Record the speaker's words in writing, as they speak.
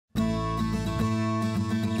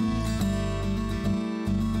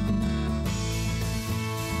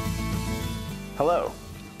Hello,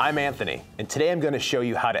 I'm Anthony, and today I'm going to show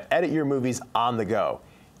you how to edit your movies on the go.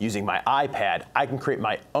 Using my iPad, I can create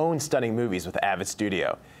my own stunning movies with Avid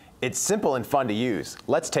Studio. It's simple and fun to use.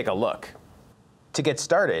 Let's take a look. To get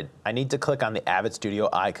started, I need to click on the Avid Studio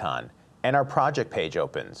icon, and our project page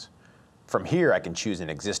opens. From here, I can choose an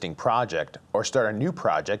existing project or start a new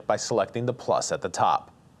project by selecting the plus at the top.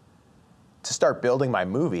 To start building my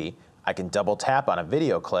movie, I can double tap on a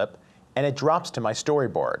video clip and it drops to my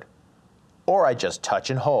storyboard. Or I just touch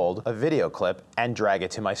and hold a video clip and drag it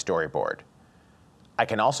to my storyboard. I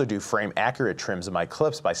can also do frame accurate trims of my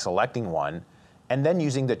clips by selecting one and then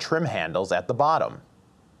using the trim handles at the bottom.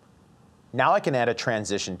 Now I can add a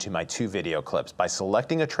transition to my two video clips by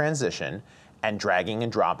selecting a transition and dragging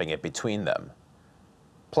and dropping it between them.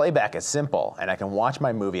 Playback is simple, and I can watch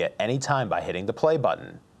my movie at any time by hitting the play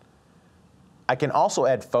button. I can also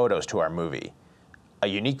add photos to our movie. A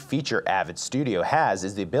unique feature Avid Studio has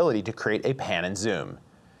is the ability to create a pan and zoom.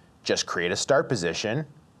 Just create a start position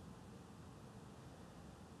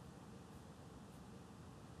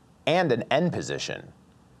and an end position.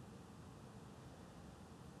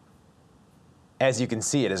 As you can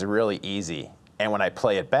see, it is really easy, and when I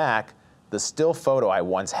play it back, the still photo I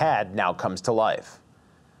once had now comes to life.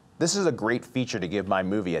 This is a great feature to give my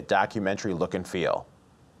movie a documentary look and feel.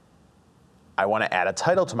 I want to add a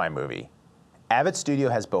title to my movie. Avid Studio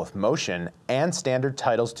has both motion and standard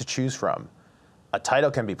titles to choose from. A title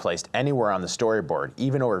can be placed anywhere on the storyboard,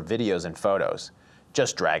 even over videos and photos.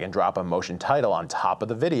 Just drag and drop a motion title on top of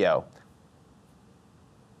the video.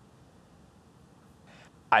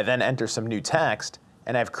 I then enter some new text,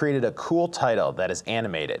 and I've created a cool title that is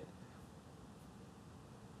animated.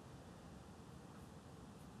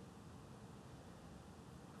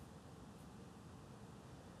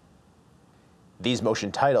 These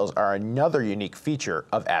motion titles are another unique feature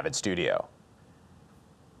of Avid Studio.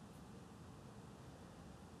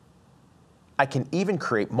 I can even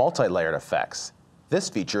create multi-layered effects. This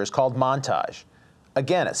feature is called montage.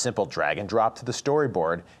 Again, a simple drag and drop to the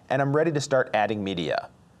storyboard, and I'm ready to start adding media.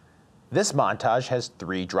 This montage has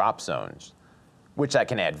 3 drop zones, which I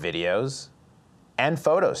can add videos and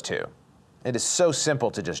photos to. It is so simple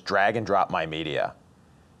to just drag and drop my media.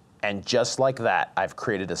 And just like that, I've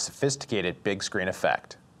created a sophisticated big screen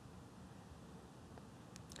effect.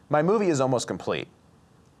 My movie is almost complete.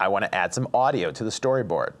 I want to add some audio to the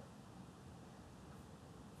storyboard.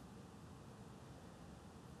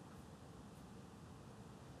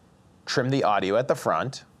 Trim the audio at the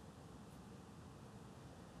front.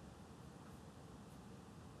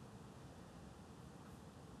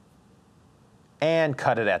 And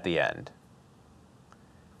cut it at the end.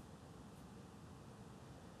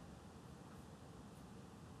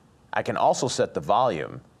 I can also set the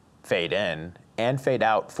volume, fade in, and fade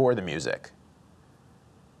out for the music.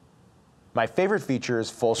 My favorite feature is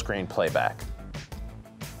full screen playback.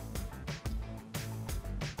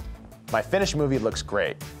 My finished movie looks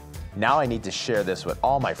great. Now I need to share this with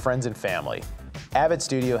all my friends and family. Avid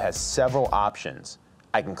Studio has several options.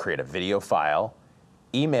 I can create a video file,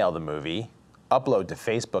 email the movie, upload to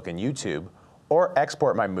Facebook and YouTube, or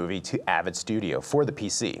export my movie to Avid Studio for the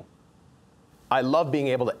PC. I love being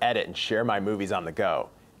able to edit and share my movies on the go.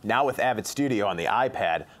 Now with Avid Studio on the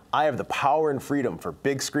iPad, I have the power and freedom for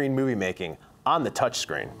big screen movie making on the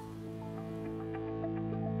touchscreen.